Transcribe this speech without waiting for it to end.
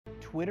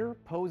Twitter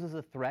poses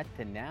a threat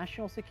to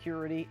national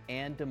security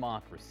and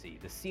democracy.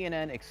 The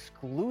CNN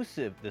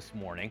exclusive this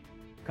morning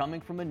coming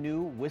from a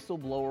new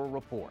whistleblower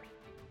report.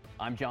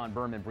 I'm John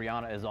Berman.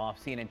 Brianna is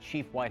off. CNN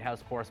Chief White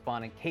House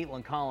correspondent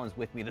Caitlin Collins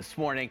with me this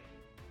morning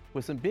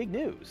with some big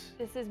news.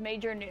 This is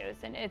major news,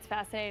 and it's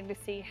fascinating to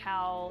see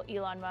how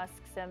Elon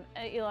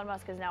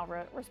Musk is now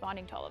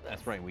responding to all of this.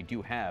 That's right. We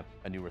do have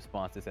a new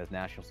response that says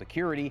national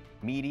security,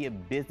 media,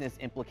 business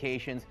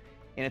implications,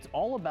 and it's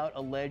all about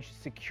alleged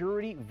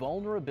security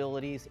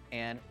vulnerabilities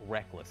and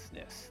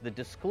recklessness. The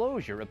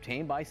disclosure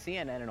obtained by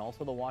CNN and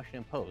also the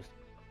Washington Post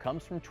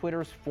comes from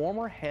Twitter's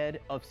former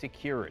head of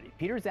security.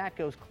 Peter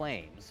Zatko's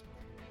claims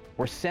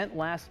were sent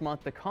last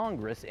month to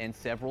Congress and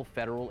several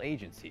federal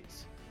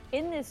agencies.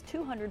 In this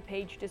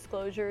 200-page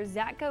disclosure,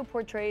 Zatko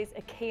portrays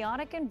a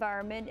chaotic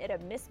environment at a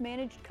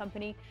mismanaged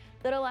company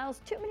that allows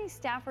too many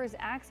staffers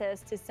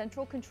access to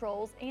central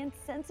controls and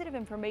sensitive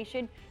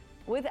information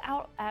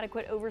without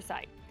adequate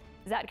oversight.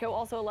 Zatko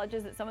also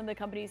alleges that some of the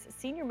company's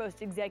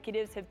senior-most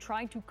executives have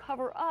tried to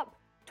cover up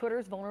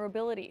Twitter's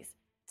vulnerabilities.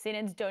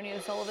 CNN's Donnie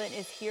O'Sullivan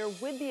is here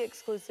with the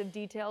exclusive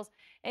details.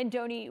 And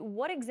Donnie,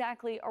 what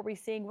exactly are we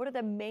seeing? What are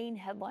the main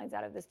headlines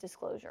out of this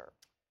disclosure?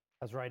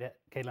 That's right,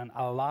 Caitlin.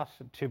 A lot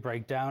to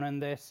break down in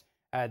this.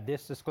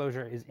 This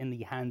disclosure is in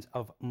the hands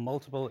of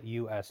multiple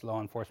U.S. law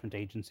enforcement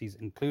agencies,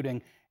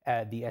 including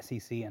the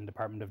SEC and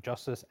Department of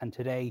Justice. And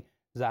today,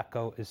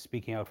 Zatko is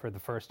speaking out for the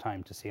first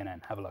time to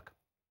CNN. Have a look.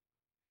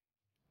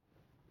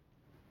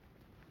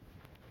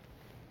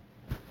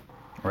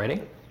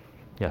 Ready?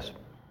 Yes.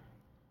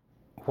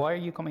 Why are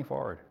you coming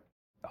forward?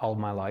 All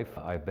my life,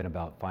 I've been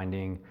about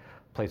finding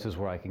places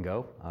where I can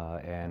go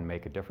and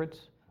make a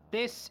difference.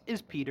 This is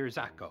Peter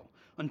Zatko.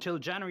 Until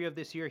January of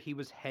this year, he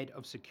was head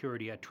of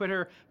security at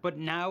Twitter, but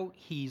now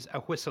he's a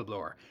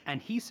whistleblower.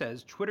 And he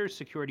says Twitter's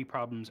security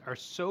problems are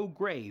so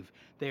grave,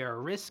 they are a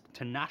risk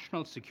to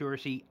national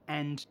security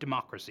and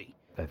democracy.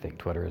 I think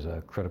Twitter is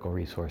a critical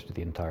resource to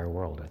the entire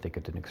world. I think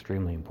it's an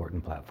extremely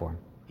important platform.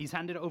 He's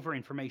handed over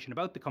information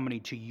about the company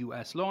to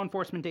U.S. law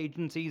enforcement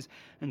agencies,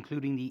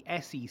 including the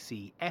SEC,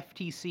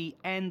 FTC,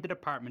 and the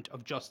Department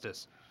of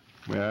Justice.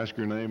 May I ask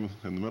your name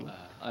in the middle?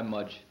 I'm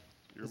Mudge.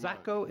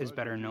 Zatko is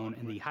better known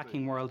in the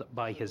hacking world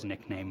by his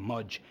nickname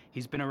Mudge.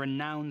 He's been a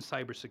renowned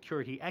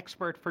cybersecurity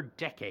expert for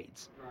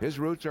decades. His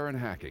roots are in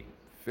hacking,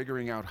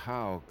 figuring out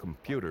how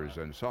computers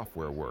and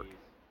software work.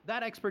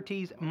 That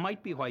expertise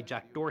might be why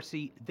Jack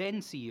Dorsey,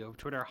 then CEO of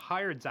Twitter,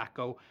 hired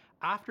Zatko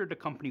after the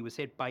company was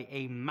hit by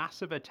a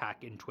massive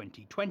attack in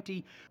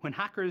 2020 when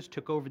hackers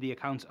took over the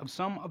accounts of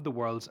some of the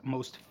world's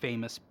most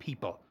famous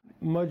people.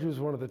 Mudge was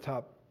one of the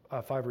top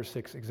 5 or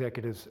 6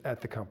 executives at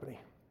the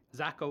company.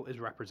 Zatko is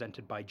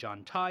represented by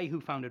John Tai,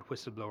 who founded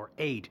Whistleblower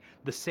Aid,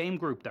 the same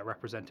group that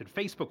represented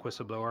Facebook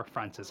whistleblower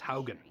Frances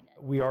Haugen.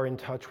 We are in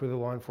touch with the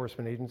law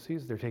enforcement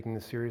agencies. They're taking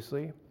this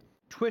seriously.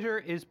 Twitter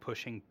is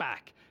pushing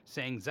back,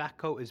 saying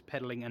Zatko is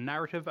peddling a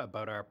narrative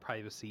about our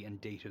privacy and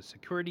data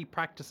security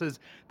practices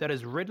that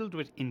is riddled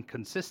with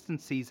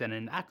inconsistencies and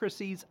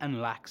inaccuracies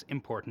and lacks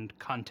important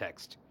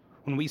context.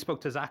 When we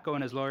spoke to Zatko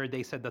and his lawyer,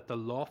 they said that the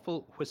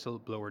lawful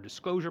whistleblower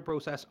disclosure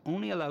process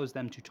only allows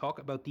them to talk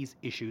about these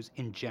issues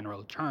in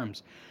general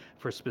terms.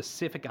 For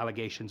specific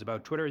allegations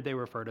about Twitter, they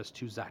referred us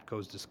to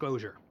Zatko's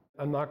disclosure.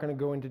 I'm not going to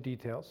go into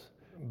details,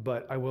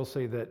 but I will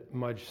say that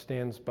Mudge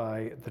stands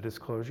by the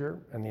disclosure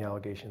and the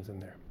allegations in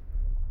there.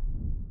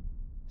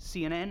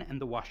 CNN and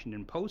the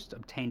Washington Post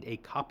obtained a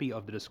copy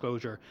of the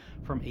disclosure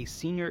from a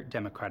senior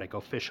Democratic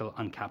official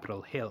on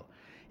Capitol Hill.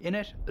 In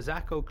it,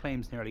 Zatko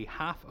claims nearly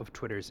half of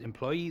Twitter's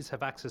employees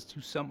have access to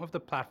some of the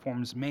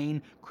platform's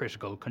main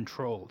critical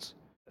controls.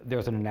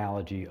 There's an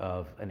analogy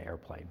of an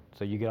airplane.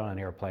 So you get on an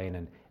airplane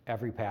and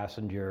every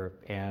passenger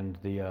and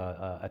the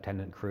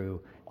attendant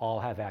crew all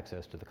have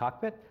access to the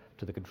cockpit,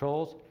 to the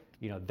controls.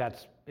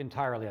 That's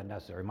entirely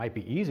unnecessary. It might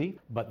be easy,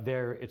 but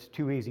it's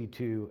too easy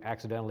to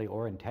accidentally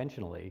or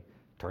intentionally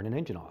turn an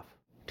engine off.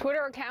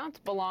 Twitter accounts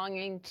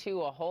belonging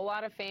to a whole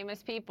lot of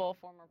famous people.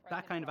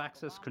 That kind of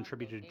access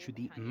contributed to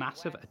the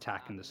massive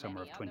attack in the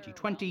summer of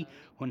 2020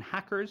 when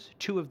hackers,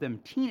 2 of them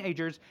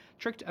teenagers,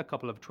 tricked a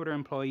couple of Twitter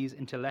employees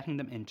into letting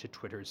them into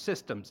Twitter's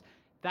systems.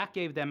 That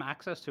gave them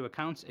access to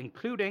accounts,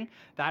 including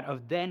that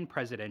of then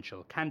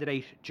presidential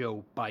candidate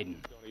Joe Biden.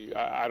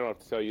 I don't have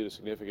to tell you the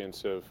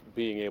significance of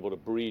being able to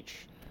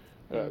breach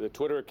the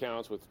Twitter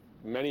accounts with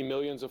many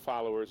millions of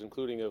followers,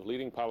 including of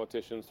leading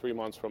politicians 3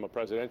 months from a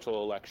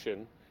presidential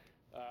election.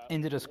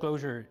 In the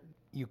disclosure,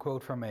 you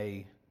quote from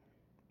a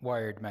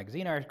Wired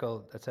magazine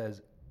article that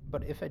says,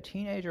 "But if a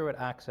teenager with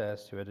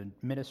access to an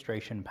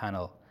administration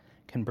panel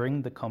can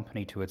bring the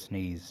company to its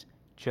knees,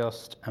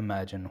 just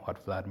imagine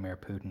what Vladimir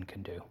Putin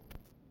can do."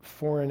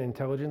 Foreign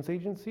intelligence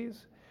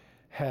agencies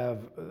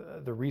have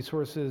the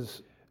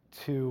resources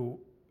to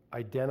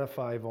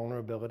identify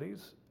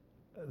vulnerabilities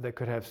that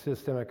could have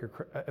systemic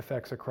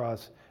effects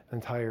across an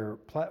entire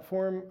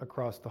platform,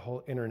 across the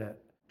whole internet.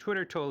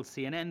 Twitter told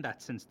CNN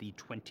that since the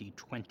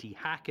 2020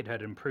 hack, it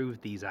had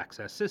improved these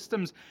access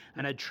systems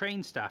and had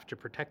trained staff to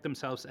protect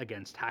themselves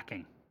against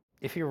hacking.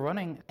 If you're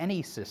running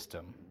any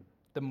system,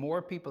 the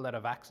more people that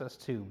have access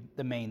to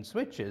the main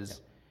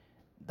switches,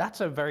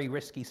 that's a very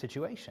risky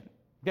situation.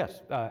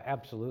 Yes,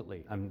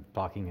 absolutely. I'm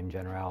talking in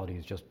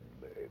generalities, just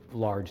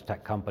large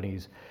tech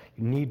companies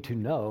need to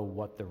know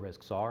what the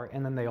risks are,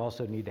 and then they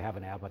also need to have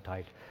an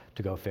appetite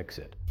to go fix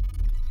it.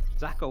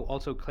 Zacko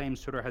also claims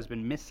Twitter has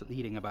been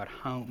misleading about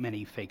how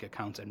many fake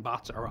accounts and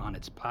bots are on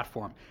its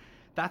platform.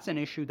 That's an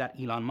issue that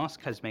Elon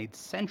Musk has made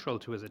central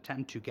to his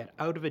attempt to get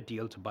out of a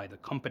deal to buy the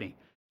company.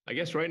 I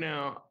guess right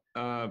now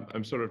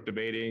I'm sort of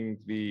debating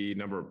the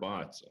number of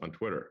bots on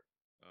Twitter.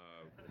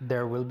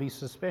 There will be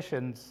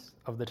suspicions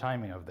of the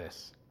timing of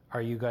this.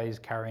 Are you guys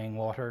carrying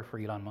water for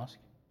Elon Musk?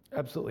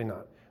 Absolutely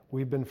not.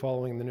 We've been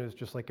following the news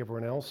just like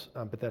everyone else,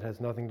 but that has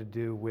nothing to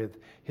do with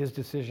his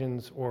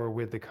decisions or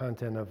with the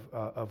content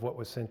of what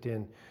was sent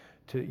in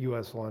to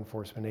U.S. law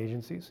enforcement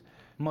agencies.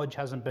 Mudge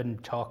hasn't been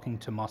talking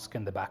to Musk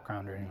in the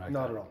background or anything like that?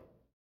 Not at all.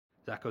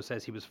 Zacko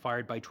says he was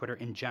fired by Twitter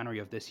in January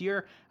of this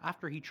year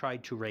after he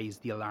tried to raise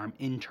the alarm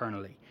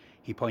internally.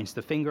 He points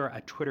the finger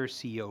at Twitter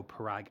CEO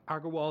Parag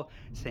Agrawal,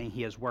 saying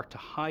he has worked to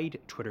hide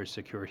Twitter's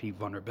security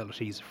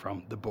vulnerabilities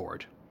from the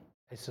board.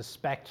 I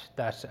suspect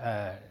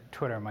that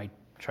Twitter might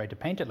try to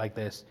paint it like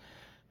this,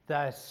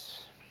 that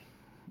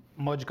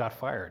Mudge got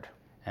fired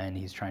and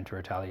he's trying to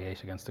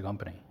retaliate against the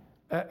company.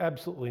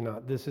 Absolutely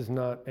not. This is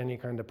not any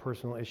kind of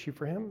personal issue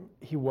for him.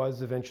 He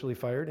was eventually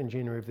fired in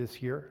January of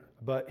this year,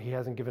 but he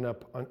hasn't given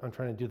up on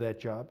trying to do that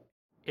job.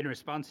 In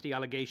response to the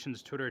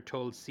allegations, Twitter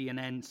told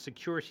CNN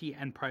security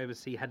and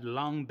privacy had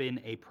long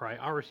been a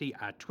priority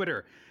at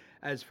Twitter.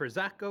 As for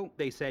Zacko,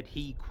 they said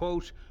he,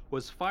 quote,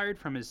 was fired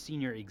from his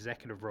senior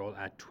executive role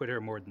at Twitter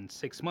more than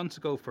 6 months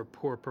ago for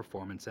poor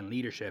performance and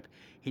leadership.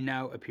 He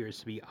now appears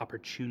to be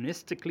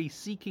opportunistically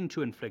seeking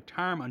to inflict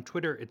harm on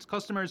Twitter, its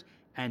customers,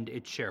 and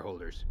its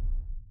shareholders.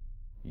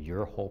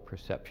 Your whole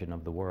perception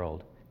of the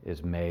world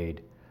is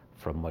made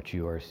from what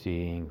you are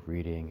seeing,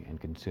 reading, and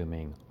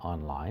consuming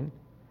online.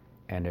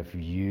 And if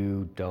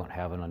you don't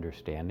have an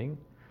understanding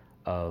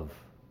of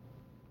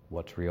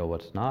what's real,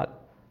 what's not,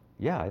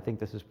 yeah, I think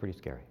this is pretty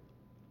scary.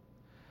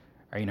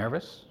 Are you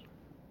nervous?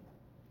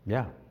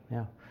 Yeah.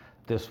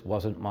 This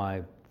wasn't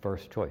my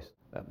first choice.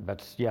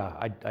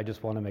 I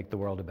just want to make the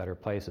world a better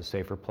place, a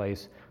safer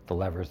place. The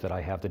levers that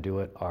I have to do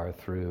it are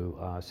through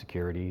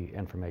security,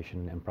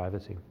 information, and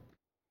privacy.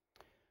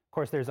 Of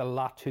course, there's a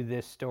lot to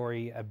this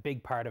story. A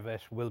big part of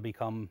it will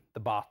become the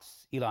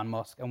bots, Elon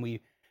Musk, and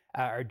we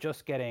are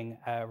just getting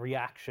a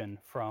reaction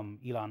from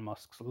Elon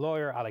Musk's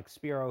lawyer, Alex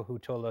Spiro, who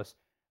told us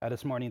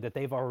this morning that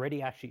they've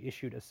already actually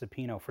issued a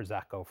subpoena for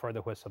Zacko, for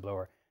the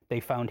whistleblower. They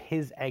found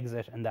his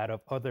exit and that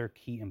of other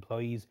key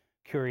employees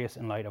curious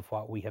in light of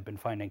what we have been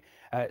finding.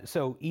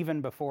 So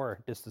even before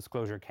this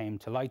disclosure came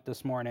to light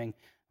this morning,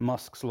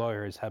 Musk's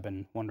lawyers have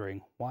been wondering,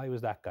 why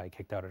was that guy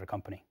kicked out of the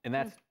company? And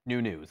that's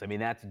new news. I mean,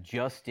 that's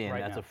just in. Right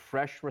That's now. a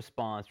fresh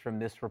response from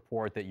this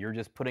report that you're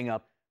just putting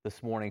up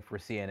this morning for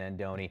CNN,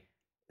 Donny.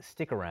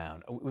 Stick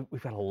around.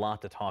 We've got a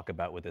lot to talk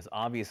about with this.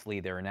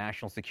 Obviously, there are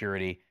national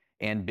security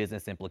and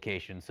business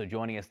implications. So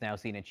joining us now,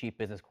 CNN Chief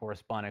Business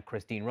Correspondent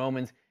Christine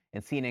Romans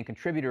and CNN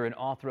contributor and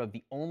author of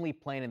The Only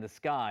Plane in the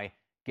Sky,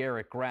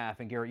 Garrett Graff.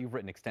 And Garrett, you've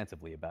written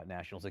extensively about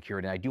national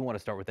security. And I do want to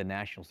start with the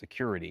national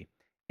security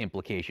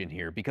implication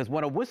here, because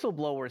when a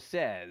whistleblower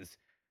says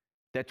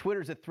that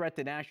Twitter's a threat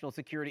to national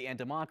security and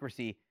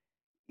democracy,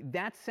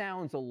 that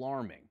sounds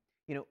alarming.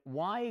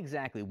 Why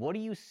exactly? What do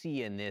you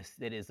see in this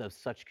that is of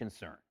such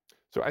concern?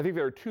 So I think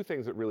there are two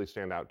things that really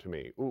stand out to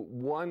me.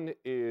 One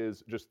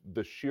is just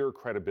the sheer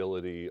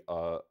credibility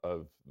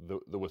of the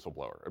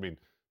whistleblower. I mean,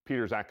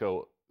 Peter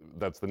Zacko,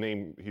 that's the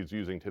name he's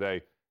using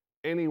today.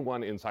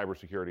 Anyone in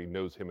cybersecurity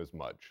knows him as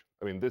Mudge.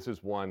 I mean, this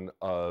is one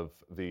of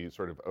the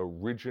sort of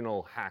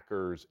original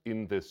hackers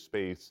in this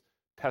space,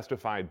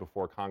 testified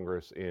before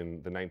Congress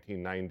in the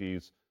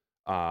 1990s,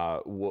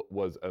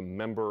 was a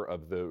member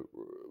of the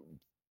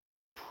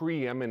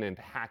preeminent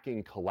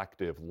hacking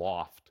collective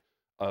Loft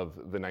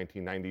of the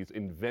 1990s,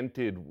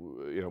 invented,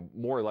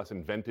 more or less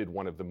invented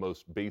one of the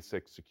most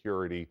basic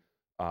security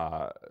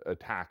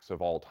attacks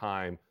of all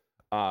time.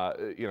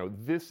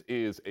 This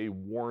is a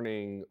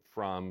warning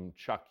from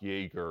Chuck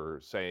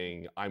Yeager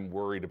saying, "I'm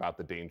worried about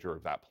the danger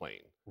of that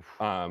plane."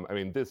 I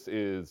mean, this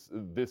is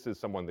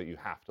someone that you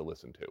have to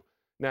listen to.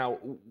 Now,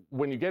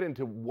 when you get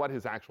into what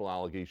his actual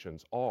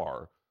allegations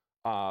are,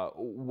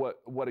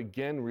 what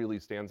again really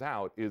stands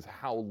out is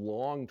how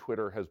long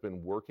Twitter has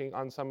been working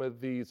on some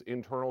of these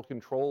internal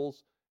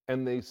controls,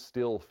 and they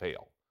still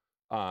fail.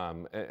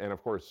 And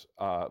of course,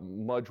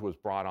 Mudge was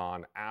brought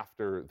on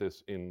after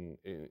this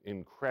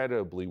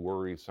incredibly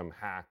worrisome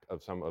hack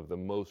of some of the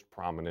most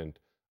prominent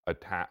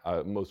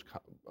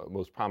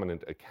most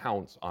prominent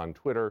accounts on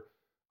Twitter.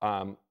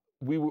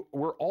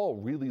 We're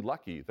all really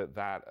lucky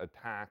that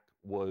attack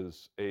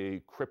was a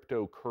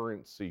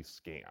cryptocurrency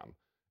scam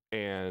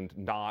and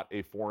not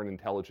a foreign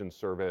intelligence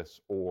service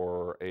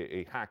or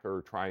a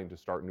hacker trying to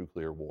start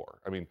nuclear war.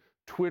 I mean,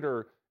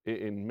 Twitter,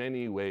 in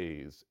many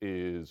ways,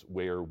 is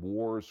where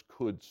wars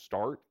could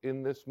start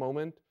in this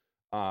moment,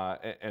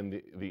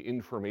 and the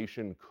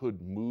information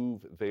could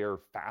move there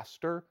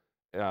faster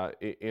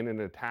in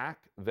an attack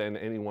than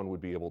anyone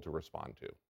would be able to respond to.